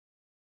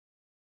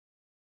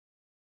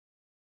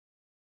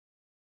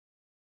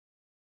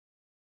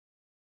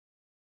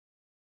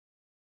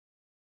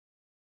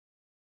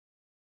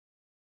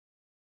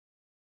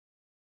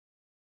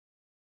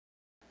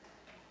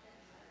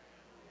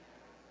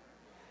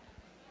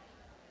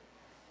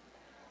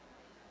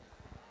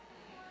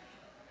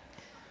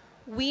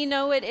We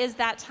know it is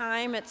that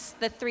time. It's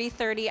the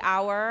 3:30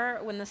 hour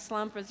when the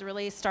slump is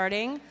really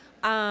starting.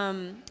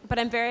 But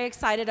I'm very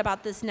excited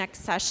about this next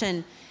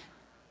session.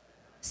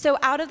 So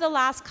out of the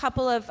last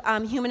couple of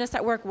Humanists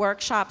at Work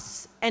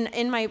workshops, and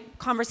in my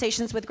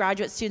conversations with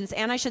graduate students,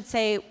 and I should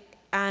say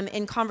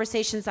in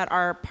conversations that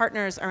our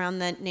partners around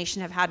the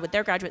nation have had with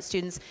their graduate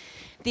students,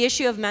 the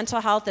issue of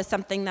mental health is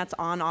something that's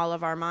on all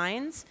of our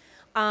minds.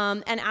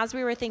 And as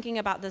we were thinking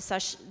about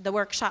the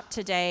workshop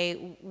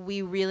today,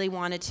 we really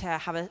wanted to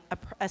have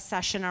a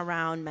session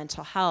around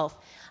mental health.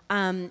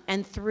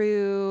 And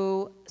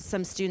through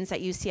some students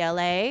at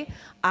UCLA,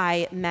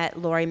 I met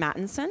Lori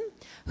Mattinson,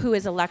 who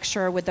is a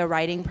lecturer with the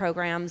writing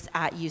programs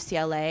at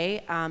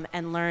UCLA,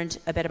 and learned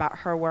a bit about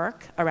her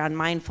work around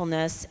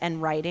mindfulness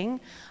and writing,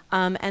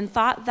 and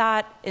thought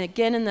that,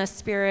 again, in the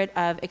spirit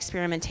of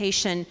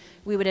experimentation,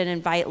 we would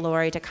invite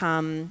Lori to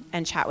come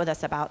and chat with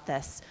us about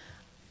this.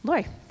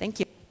 Lori,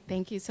 thank you.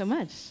 Thank you so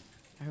much.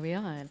 Are we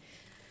on?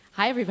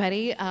 Hi,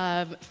 everybody.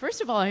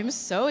 First of all, I'm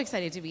so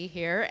excited to be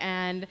here,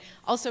 and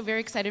also very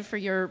excited for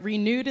your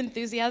renewed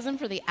enthusiasm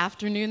for the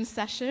afternoon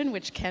session,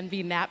 which can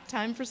be nap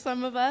time for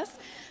some of us.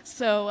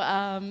 So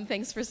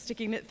thanks for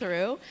sticking it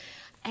through.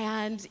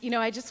 And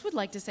I just would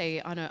like to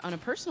say, on a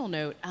personal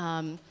note,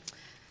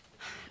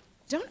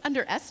 don't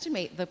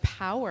underestimate the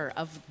power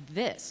of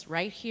this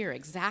right here,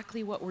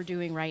 exactly what we're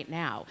doing right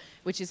now,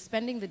 which is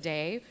spending the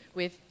day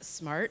with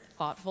smart,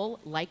 thoughtful,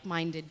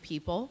 like-minded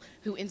people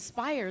who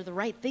inspire the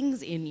right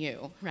things in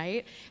you,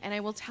 right? And I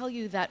will tell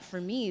you that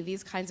for me,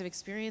 these kinds of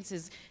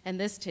experiences, and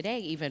this today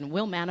even,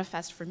 will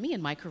manifest for me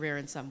in my career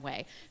in some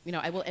way.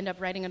 I will end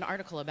up writing an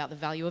article about the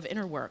value of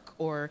inner work,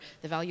 or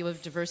the value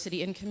of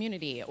diversity in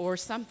community, or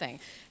something.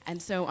 And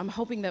so I'm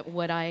hoping that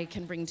what I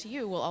can bring to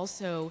you will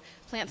also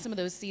plant some of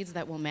those seeds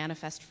that will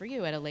manifest for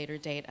you at a later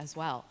date as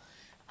well.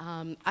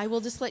 I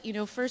will just let you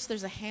know first,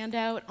 there's a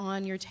handout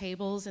on your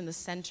tables in the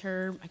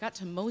center. I got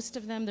to most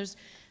of them. There's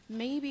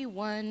maybe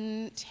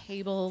one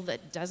table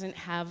that doesn't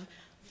have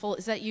full,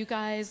 is that you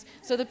guys?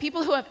 So the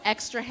people who have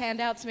extra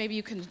handouts, maybe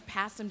you can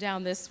pass them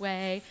down this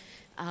way.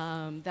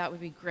 That would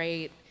be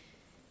great.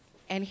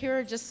 And here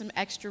are just some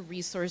extra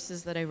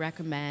resources that I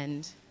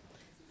recommend.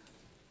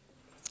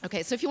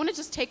 Okay, so if you want to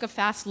just take a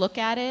fast look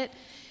at it,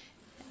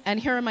 and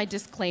here are my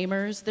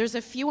disclaimers. There's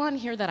a few on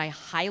here that I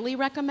highly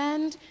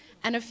recommend,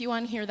 and a few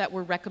on here that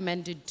were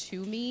recommended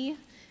to me.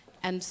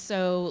 And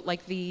so,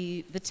 like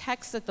the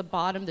texts at the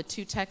bottom, the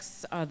two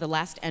texts, the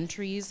last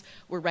entries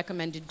were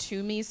recommended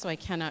to me, so I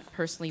cannot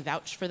personally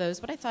vouch for those,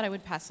 but I thought I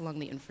would pass along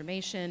the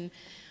information.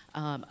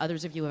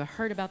 Others of you have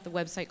heard about the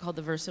website called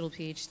The Versatile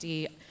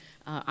PhD.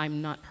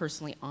 I'm not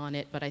personally on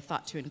it, but I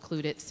thought to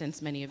include it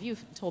since many of you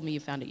told me you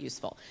found it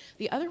useful.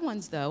 The other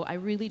ones, though, I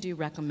really do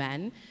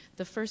recommend.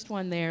 The first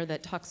one there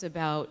that talks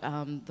about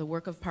the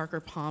work of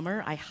Parker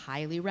Palmer, I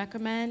highly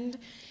recommend.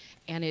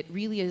 And it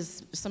really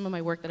is some of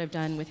my work that I've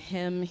done with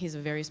him. He's a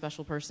very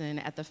special person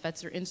at the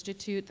Fetzer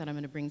Institute that I'm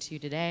going to bring to you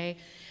today.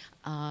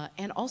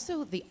 And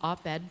also the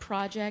Op-Ed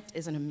Project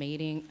is an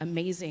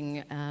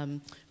amazing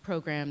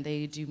program.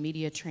 They do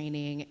media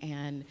training,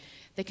 and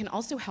they can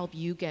also help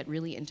you get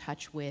really in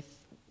touch with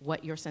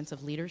what your sense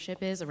of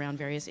leadership is around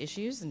various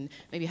issues, and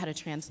maybe how to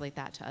translate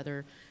that to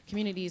other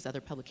communities,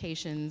 other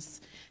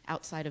publications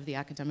outside of the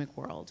academic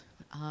world.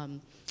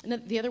 And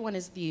then the other one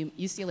is the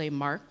UCLA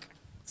MARC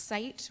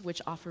site,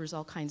 which offers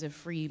all kinds of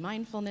free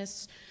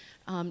mindfulness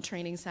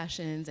training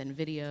sessions and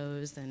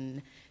videos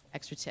and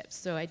extra tips.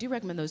 So I do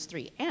recommend those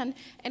three. And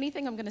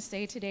anything I'm going to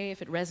say today,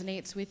 if it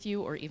resonates with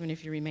you, or even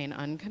if you remain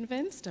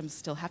unconvinced, I'm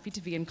still happy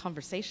to be in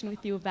conversation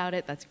with you about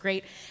it. That's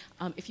great.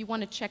 If you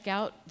want to check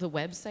out the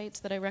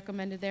websites that I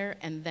recommended there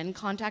and then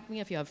contact me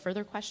if you have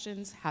further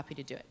questions, happy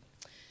to do it.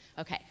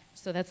 Okay,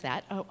 so that's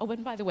that. Oh,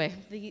 and by the way,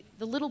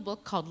 the little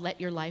book called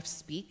Let Your Life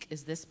Speak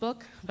is this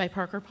book by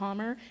Parker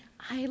Palmer.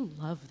 I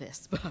love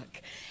this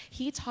book.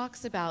 He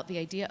talks about the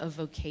idea of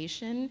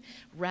vocation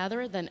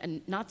rather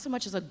than, not so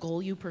much as a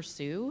goal you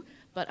pursue,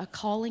 but a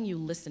calling you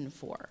listen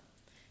for.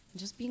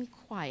 Just being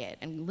quiet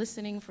and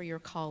listening for your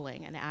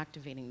calling and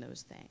activating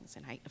those things.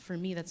 And for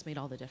me, that's made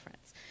all the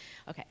difference.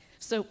 Okay,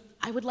 so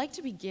I would like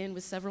to begin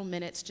with several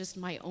minutes, just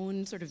my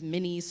own sort of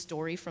mini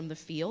story from the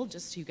field,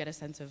 just to get a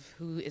sense of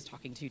who is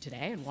talking to you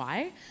today and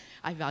why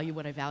I value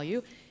what I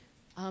value.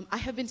 I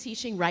have been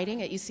teaching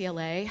writing at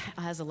UCLA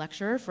as a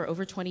lecturer for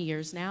over 20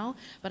 years now,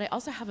 but I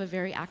also have a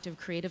very active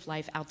creative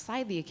life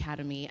outside the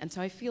academy, and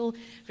so I feel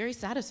very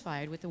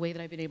satisfied with the way that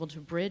I've been able to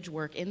bridge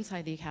work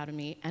inside the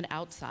academy and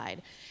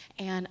outside.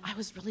 And I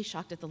was really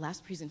shocked at the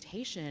last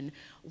presentation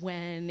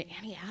when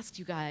Annie asked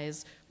you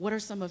guys, what are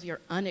some of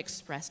your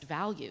unexpressed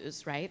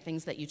values, right?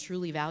 Things that you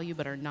truly value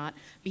but are not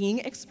being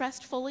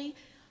expressed fully.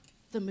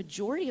 The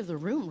majority of the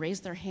room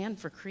raised their hand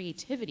for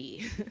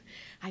creativity.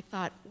 I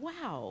thought,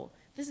 wow.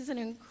 This is an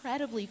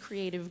incredibly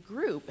creative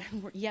group,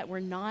 and yet we're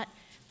not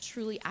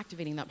truly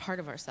activating that part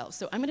of ourselves.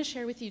 So I'm going to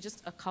share with you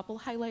just a couple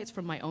highlights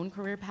from my own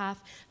career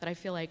path that I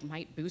feel like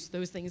might boost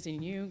those things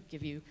in you,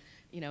 give you,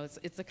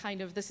 it's a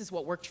kind of, this is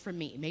what worked for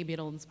me. Maybe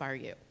it'll inspire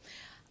you.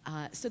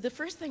 So the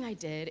first thing I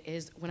did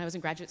is when I was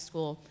in graduate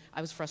school,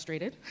 I was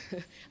frustrated.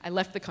 I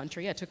left the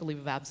country. I took a leave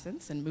of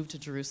absence and moved to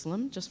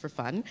Jerusalem just for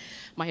fun.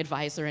 My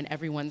advisor and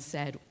everyone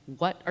said,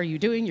 "What are you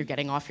doing? You're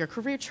getting off your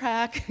career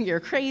track.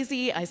 You're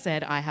crazy." I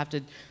said, "I have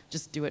to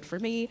just do it for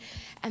me."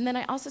 And then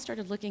I also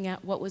started looking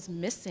at what was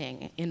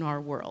missing in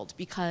our world,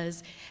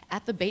 because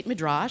at the Beit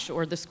Midrash,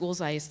 or the schools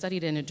I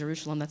studied in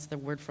Jerusalem, that's the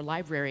word for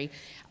library,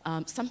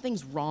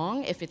 something's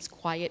wrong if it's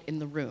quiet in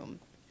the room.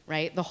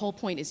 Right? The whole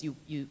point is you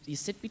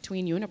sit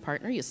between you and a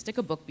partner, you stick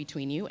a book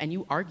between you, and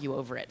you argue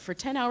over it for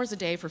 10 hours a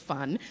day for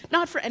fun,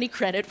 not for any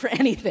credit for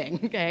anything,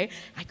 okay?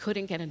 I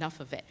couldn't get enough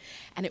of it.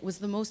 And it was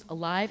the most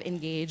alive,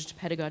 engaged,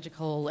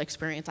 pedagogical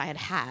experience I had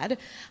had,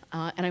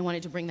 and I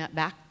wanted to bring that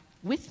back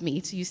with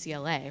me to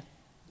UCLA.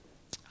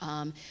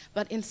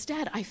 But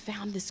instead, I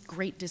found this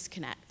great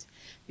disconnect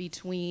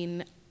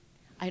between,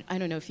 I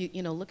don't know, if you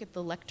look at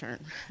the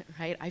lectern,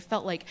 right? I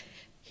felt like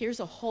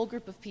here's a whole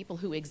group of people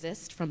who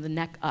exist from the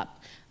neck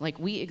up. Like,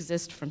 we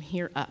exist from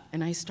here up.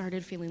 And I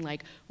started feeling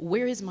like,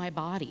 where is my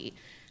body?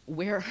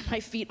 Where are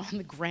my feet on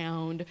the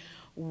ground?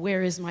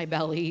 Where is my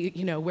belly?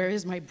 Where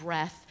is my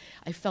breath?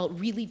 I felt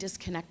really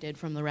disconnected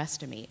from the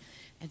rest of me.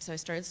 And so I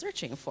started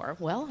searching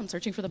I'm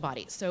searching for the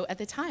body. So at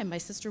the time, my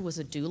sister was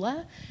a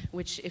doula,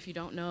 which, if you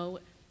don't know,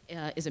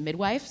 is a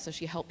midwife, so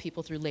she helped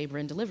people through labor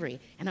and delivery.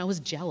 And I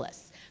was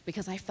jealous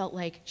because I felt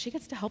like she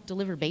gets to help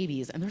deliver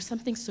babies, and there's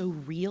something so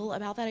real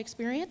about that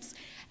experience.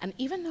 And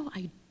even though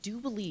I do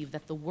believe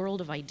that the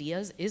world of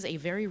ideas is a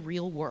very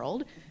real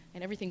world,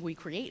 and everything we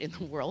create in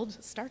the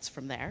world starts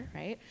from there,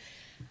 right?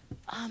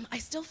 I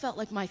still felt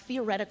like my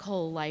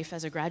theoretical life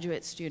as a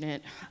graduate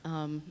student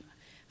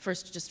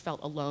first just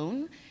felt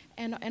alone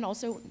and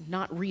also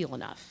not real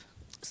enough.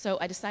 So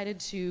I decided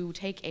to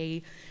take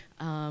a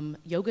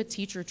yoga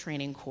teacher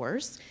training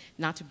course,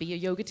 not to be a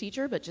yoga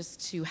teacher, but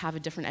just to have a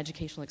different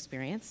educational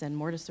experience and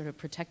more to sort of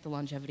protect the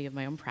longevity of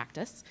my own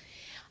practice.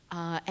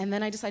 And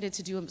then I decided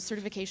to do a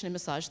certification in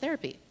massage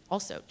therapy,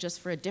 also just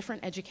for a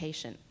different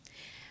education.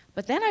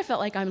 But then I felt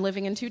like I'm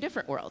living in two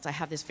different worlds. I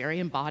have this very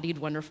embodied,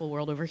 wonderful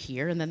world over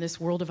here, and then this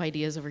world of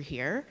ideas over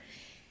here.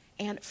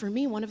 And for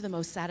me, one of the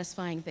most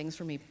satisfying things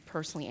for me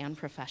personally and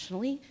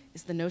professionally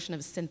is the notion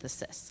of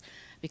synthesis,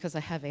 because I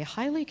have a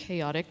highly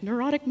chaotic,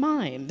 neurotic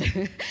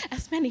mind,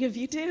 as many of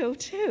you do,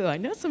 too. I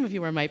know some of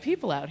you are my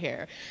people out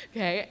here,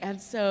 okay?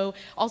 And so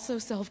also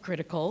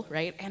self-critical,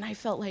 right? And I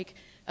felt like,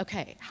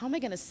 okay, how am I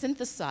going to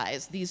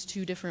synthesize these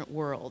two different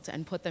worlds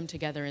and put them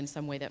together in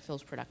some way that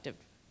feels productive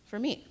for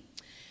me?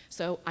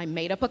 So I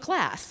made up a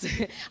class.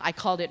 I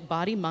called it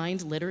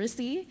Body-Mind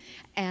Literacy,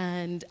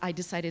 and I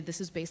decided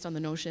this is based on the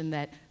notion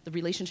that the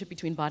relationship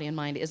between body and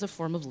mind is a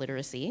form of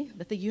literacy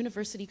that the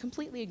university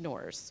completely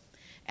ignores,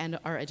 and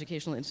our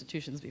educational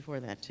institutions before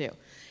that, too.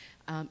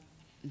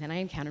 Then I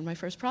encountered my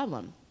first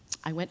problem.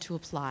 I went to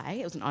apply.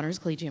 It was an honors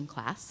collegium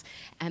class,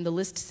 and the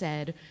list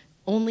said,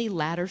 only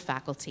latter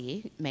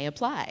faculty may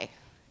apply.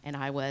 And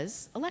I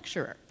was a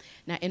lecturer.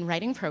 Now, in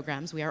writing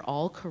programs, we are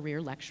all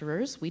career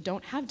lecturers. We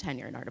don't have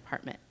tenure in our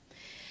department.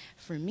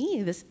 For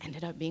me, this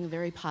ended up being a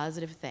very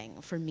positive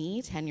thing. For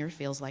me, tenure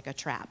feels like a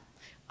trap.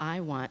 I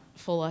want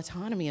full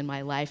autonomy in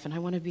my life, and I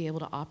want to be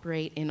able to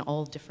operate in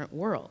all different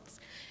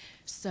worlds.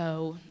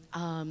 So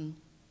I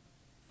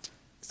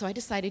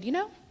decided,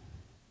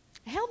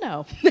 hell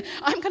no.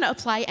 I'm going to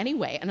apply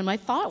anyway. And my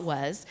thought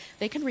was,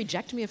 they can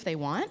reject me if they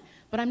want,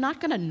 but I'm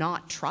not going to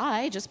not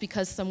try just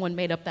because someone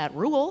made up that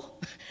rule.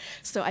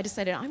 So I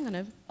decided I'm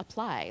going to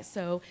apply.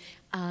 So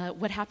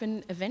what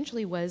happened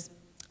eventually was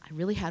I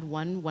really had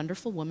one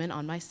wonderful woman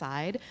on my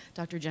side,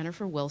 Dr.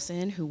 Jennifer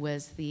Wilson, who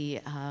was the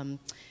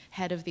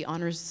head of the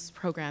honors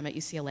program at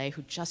UCLA,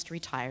 who just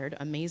retired,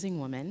 amazing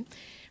woman,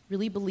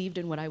 really believed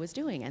in what I was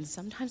doing. And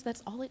sometimes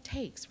that's all it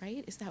takes,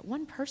 right? Is that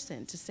one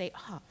person to say,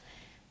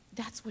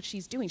 that's what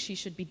she's doing. She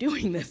should be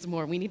doing this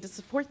more. We need to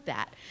support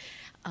that.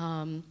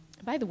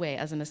 By the way,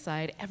 as an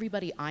aside,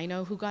 everybody I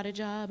know who got the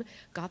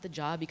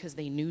job because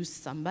they knew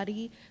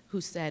somebody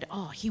who said,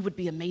 he would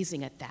be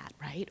amazing at that,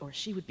 right? Or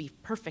she would be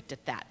perfect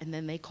at that, and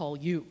then they call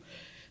you.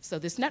 So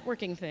this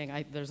networking thing,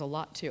 there's a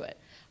lot to it.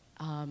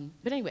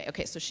 But anyway,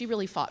 okay, so she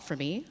really fought for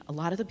me. A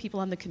lot of the people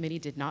on the committee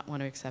did not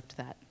want to accept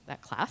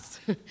that class,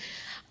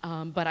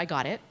 but I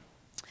got it.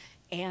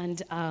 And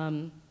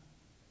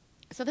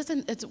so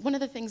it's one of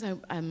the things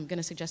I'm going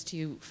to suggest to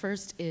you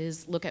first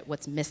is look at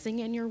what's missing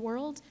in your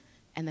world,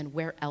 and then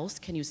where else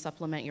can you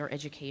supplement your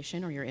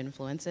education or your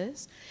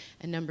influences.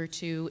 And number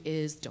two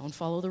is don't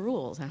follow the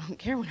rules. I don't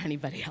care what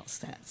anybody else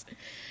says.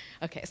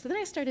 Okay, so then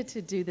I started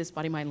to do this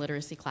body-mind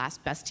literacy class,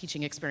 best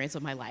teaching experience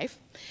of my life.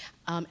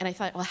 And I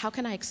thought, well, how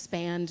can I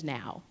expand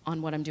now on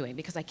what I'm doing?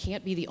 Because I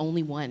can't be the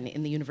only one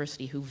in the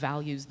university who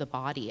values the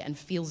body and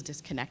feels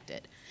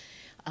disconnected.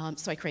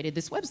 So I created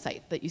this website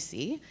that you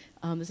see.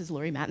 This is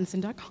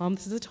LoriMattinson.com.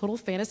 This is a total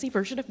fantasy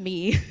version of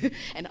me.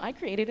 And I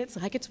created it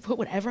so I get to put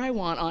whatever I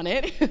want on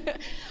it.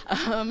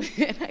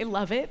 And I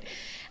love it.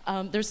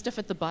 There's stuff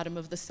at the bottom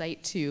of the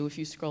site, too, if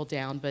you scroll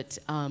down. But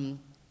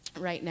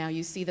right now,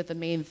 you see that the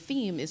main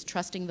theme is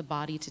trusting the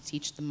body to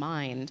teach the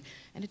mind.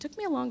 And it took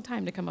me a long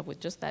time to come up with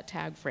just that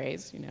tag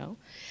phrase, you know.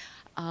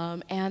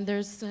 And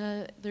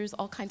there's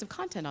all kinds of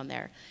content on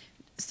there.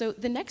 So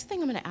the next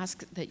thing I'm going to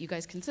ask that you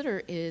guys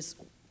consider is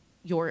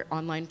your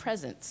online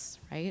presence,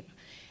 right?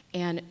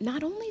 And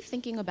not only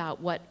thinking about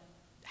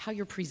how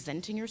you're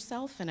presenting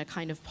yourself in a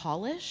kind of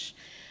polish,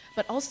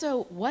 but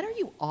also what are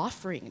you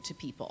offering to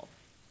people?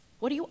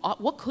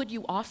 What could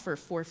you offer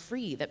for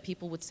free that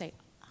people would say,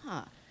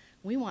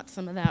 we want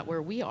some of that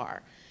where we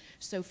are?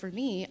 So for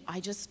me, I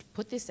just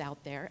put this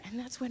out there, and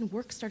that's when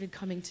work started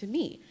coming to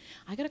me.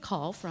 I got a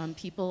call from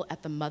people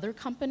at the Mother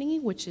Company,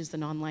 which is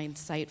an online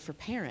site for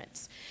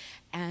parents.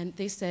 And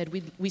they said,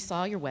 we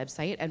saw your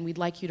website, and we'd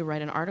like you to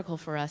write an article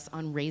for us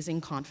on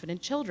raising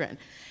confident children.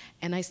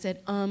 And I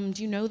said, do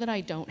you know that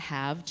I don't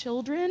have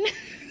children?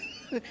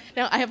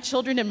 Now, I have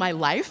children in my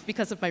life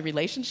because of my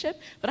relationship,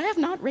 but I have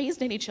not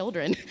raised any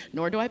children,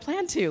 nor do I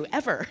plan to,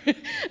 ever.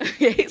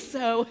 Okay,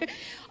 so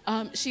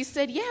she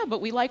said, yeah,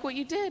 but we like what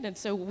you did, and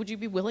so would you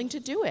be willing to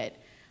do it?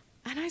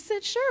 And I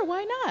said, sure,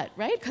 why not,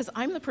 right? Because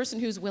I'm the person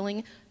who's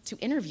willing to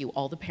interview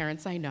all the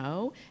parents I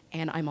know,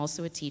 and I'm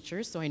also a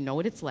teacher, so I know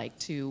what it's like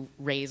to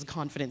raise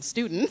confident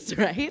students,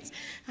 right?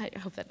 I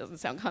hope that doesn't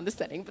sound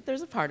condescending, but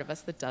there's a part of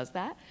us that does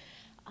that.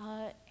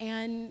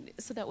 And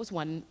so that was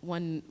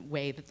one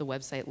way that the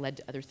website led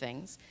to other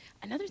things.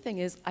 Another thing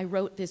is I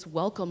wrote this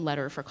welcome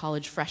letter for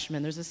college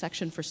freshmen. There's a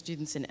section for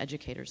students and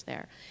educators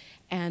there.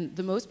 And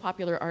the most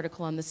popular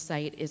article on the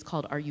site is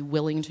called, Are You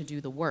Willing to Do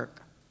the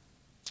Work?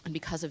 And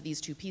because of these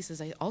two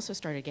pieces, I also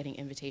started getting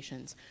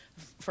invitations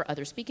for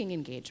other speaking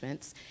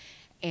engagements.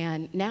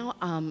 And now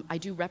I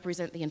do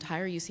represent the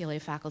entire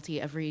UCLA faculty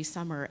every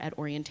summer at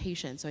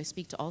orientation. So I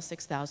speak to all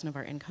 6,000 of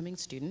our incoming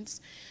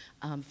students,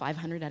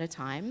 500 at a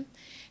time.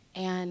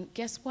 And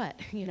guess what?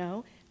 You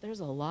know, there's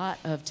a lot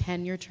of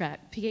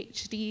tenure-track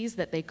PhDs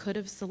that they could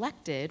have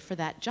selected for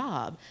that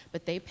job,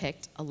 but they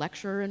picked a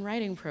lecturer in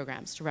writing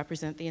programs to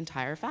represent the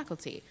entire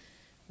faculty.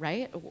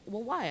 Right?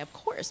 Well, why? Of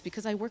course,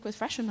 because I work with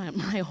freshmen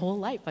my whole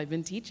life. I've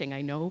been teaching.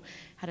 I know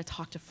how to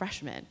talk to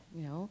freshmen,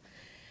 you know?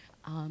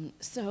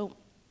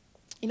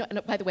 You know,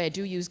 and by the way, I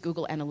do use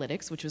Google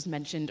Analytics, which was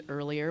mentioned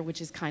earlier, which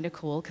is kind of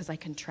cool because I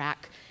can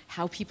track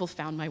how people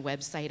found my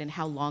website and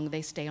how long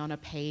they stay on a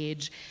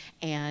page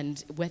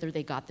and whether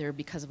they got there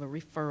because of a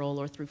referral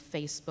or through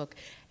Facebook.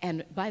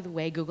 And by the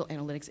way, Google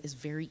Analytics is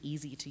very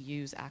easy to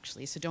use,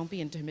 actually, so don't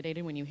be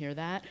intimidated when you hear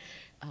that.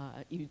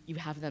 You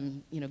have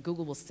them, you know,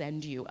 Google will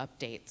send you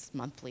updates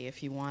monthly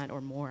if you want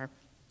or more.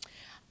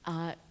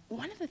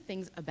 One of the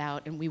things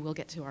about, and we will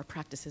get to our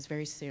practices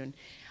very soon,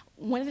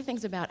 one of the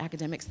things about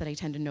academics that I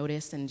tend to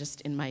notice, and just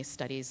in my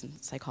studies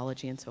in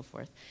psychology and so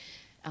forth,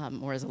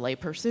 or as a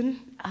layperson,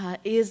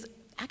 is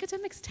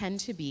academics tend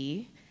to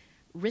be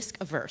risk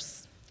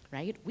averse,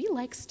 right? We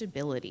like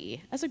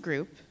stability as a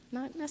group,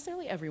 not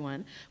necessarily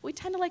everyone. We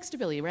tend to like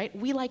stability, right?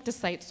 We like to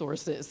cite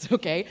sources,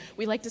 okay?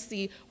 We like to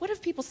see, what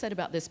have people said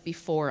about this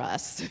before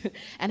us?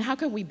 And how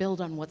can we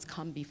build on what's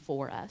come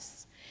before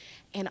us?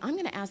 And I'm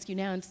gonna ask you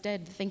now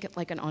instead to think it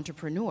like an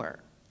entrepreneur.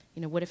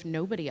 You know, what if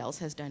nobody else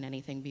has done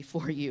anything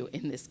before you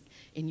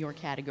in your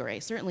category?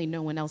 Certainly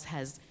no one else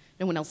has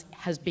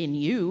been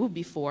you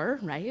before,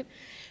 right?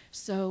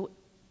 So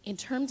in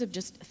terms of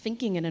just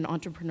thinking in an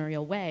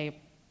entrepreneurial way,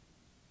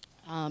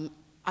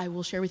 I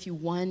will share with you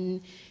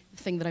one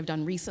thing that I've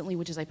done recently,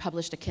 which is I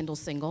published a Kindle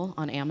single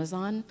on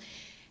Amazon,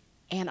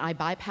 and I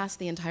bypassed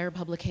the entire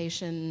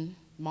publication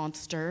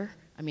monster.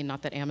 I mean,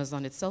 not that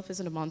Amazon itself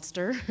isn't a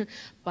monster,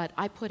 but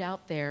I put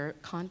out there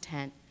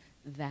content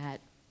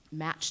that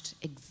matched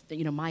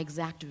my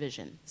exact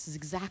vision. This is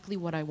exactly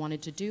what I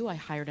wanted to do. I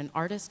hired an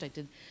artist. I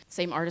did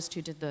same artist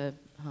who did the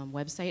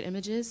website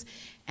images,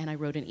 and I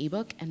wrote an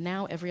ebook, and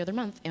now every other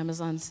month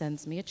Amazon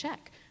sends me a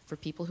check for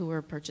people who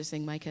are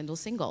purchasing my Kindle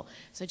single.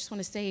 So I just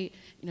want to say,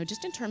 you know,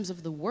 just in terms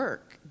of the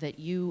work that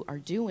you are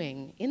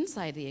doing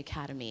inside the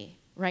academy,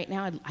 right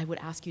now I would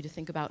ask you to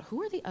think about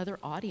who are the other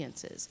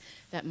audiences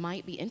that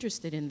might be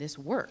interested in this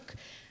work.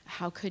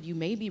 How could you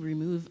maybe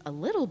remove a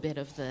little bit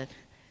of the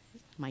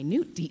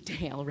minute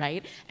detail,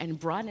 right, and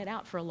broaden it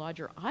out for a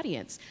larger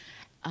audience?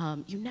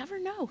 You never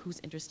know who's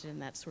interested in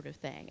that sort of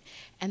thing.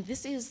 And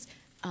this is,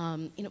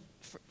 you know,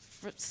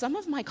 for some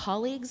of my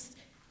colleagues,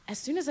 as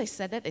soon as I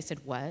said that, they said,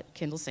 what?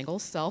 Kindle single,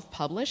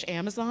 self-publish,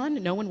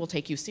 Amazon? No one will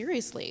take you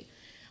seriously.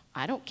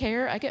 I don't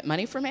care. I get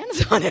money from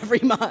Amazon every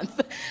month.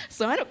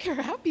 So I don't care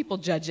how people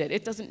judge it.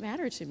 It doesn't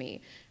matter to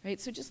me, right?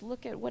 So just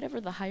look at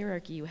whatever the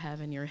hierarchy you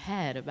have in your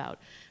head about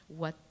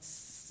what's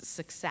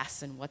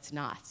success and what's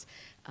not.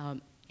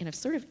 And I've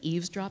sort of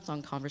eavesdropped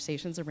on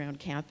conversations around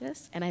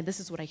campus, and this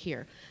is what I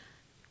hear.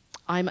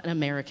 I'm an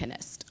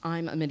Americanist.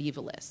 I'm a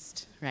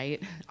medievalist,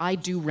 right? I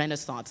do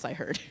Renaissance, I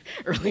heard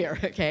earlier,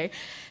 okay?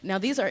 Now,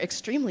 these are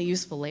extremely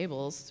useful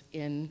labels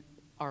in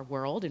our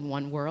world, in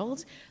one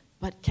world,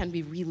 but can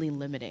be really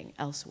limiting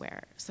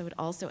elsewhere. So it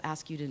also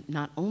asks you to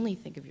not only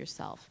think of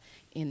yourself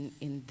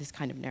in this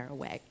kind of narrow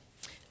way.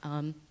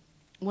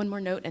 One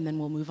more note, and then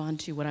we'll move on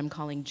to what I'm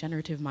calling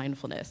generative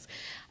mindfulness.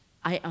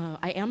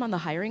 I am on the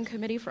hiring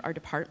committee for our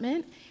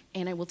department,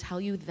 and I will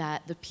tell you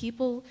that the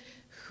people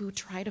who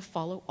try to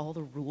follow all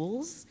the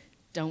rules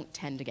don't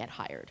tend to get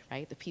hired,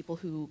 right? The people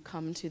who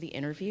come to the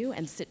interview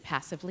and sit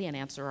passively and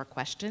answer our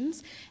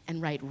questions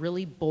and write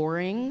really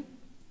boring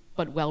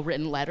but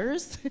well-written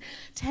letters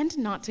tend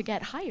not to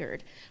get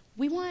hired.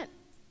 We want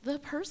the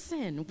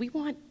person. We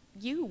want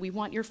you. We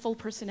want your full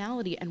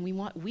personality, and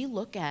we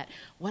look at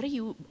what are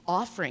you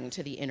offering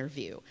to the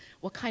interview?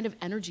 What kind of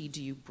energy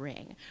do you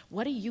bring?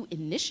 What do you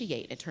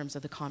initiate in terms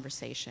of the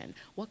conversation?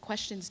 What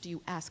questions do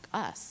you ask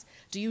us?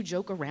 Do you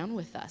joke around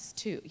with us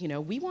too? You know,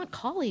 we want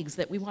colleagues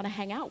that we want to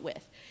hang out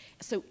with.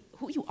 So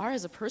who you are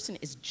as a person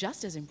is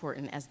just as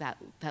important as that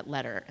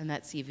letter and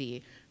that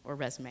CV or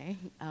resume.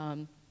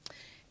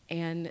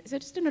 And so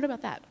just a note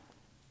about that.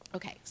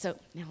 Okay, so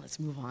now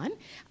let's move on.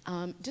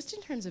 Just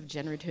in terms of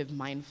generative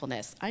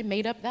mindfulness, I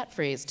made up that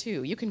phrase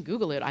too. You can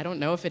Google it. I don't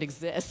know if it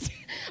exists,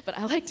 but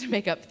I like to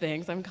make up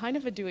things. I'm kind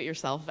of a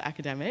do-it-yourself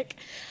academic.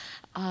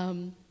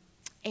 And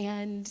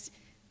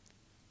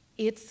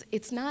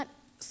it's not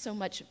so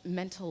much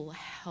mental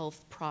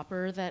health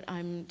proper that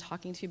I'm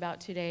talking to you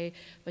about today,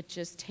 but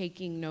just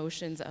taking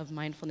notions of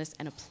mindfulness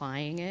and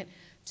applying it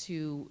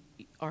to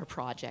our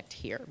project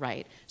here,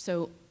 right?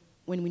 So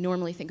when we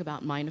normally think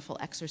about mindful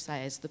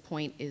exercise, the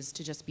point is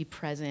to just be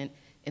present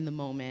in the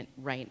moment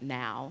right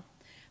now.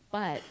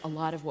 But a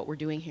lot of what we're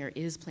doing here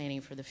is planning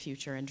for the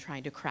future and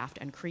trying to craft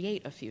and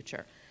create a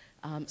future.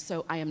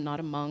 So I am not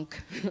a monk,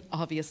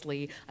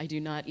 obviously. I do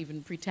not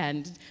even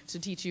pretend to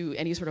teach you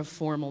any sort of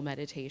formal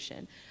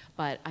meditation.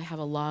 But I have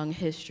a long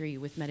history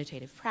with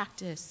meditative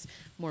practice,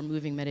 more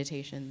moving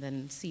meditation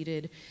than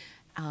seated.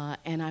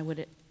 And I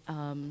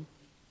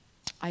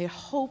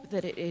hope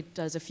that it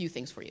does a few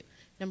things for you.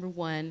 Number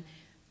one,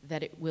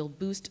 that it will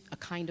boost a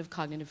kind of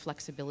cognitive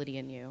flexibility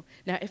in you.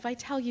 Now, if I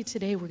tell you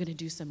today we're going to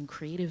do some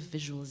creative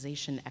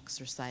visualization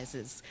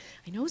exercises,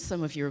 I know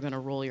some of you are going to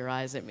roll your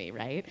eyes at me,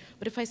 right?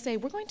 But if I say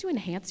we're going to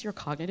enhance your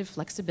cognitive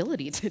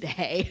flexibility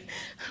today,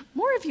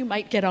 more of you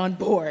might get on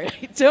board.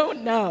 I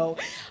don't know.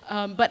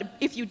 But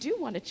if you do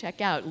want to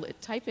check out,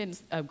 type in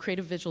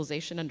creative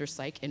visualization under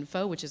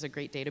PsycInfo, which is a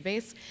great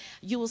database.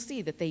 You will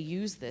see that they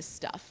use this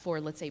stuff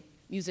for, let's say,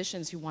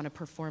 musicians who want to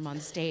perform on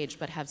stage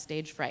but have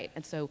stage fright,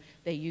 and so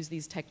they use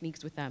these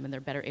techniques with them and they're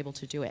better able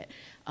to do it.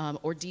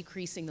 Or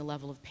decreasing the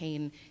level of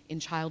pain in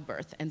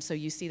childbirth, and so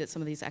you see that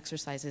some of these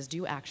exercises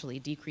do actually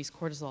decrease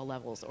cortisol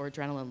levels or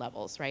adrenaline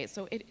levels, right?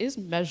 So it is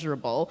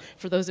measurable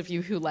for those of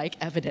you who like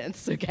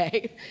evidence,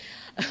 okay?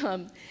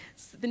 So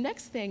the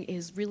next thing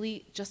is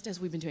really, just as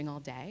we've been doing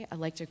all day, I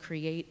like to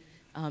create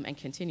and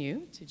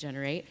continue to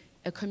generate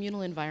a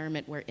communal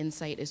environment where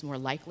insight is more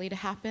likely to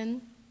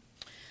happen.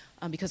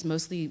 Because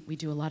mostly we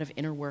do a lot of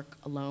inner work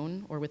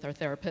alone or with our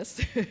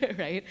therapists,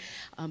 right?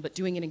 But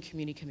doing it in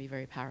community can be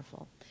very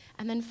powerful.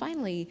 And then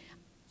finally,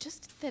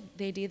 just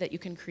the idea that you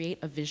can create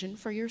a vision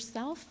for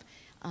yourself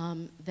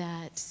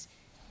that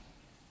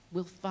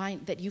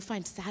you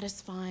find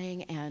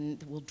satisfying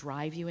and will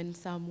drive you in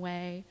some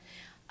way.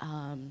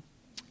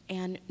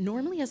 And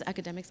normally as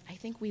academics, I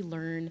think we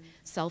learn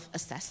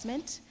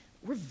self-assessment.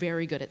 We're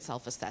very good at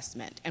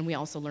self-assessment, and we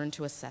also learn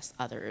to assess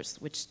others,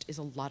 which is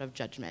a lot of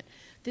judgment.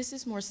 This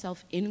is more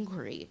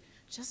self-inquiry,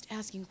 just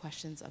asking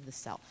questions of the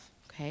self,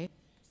 okay?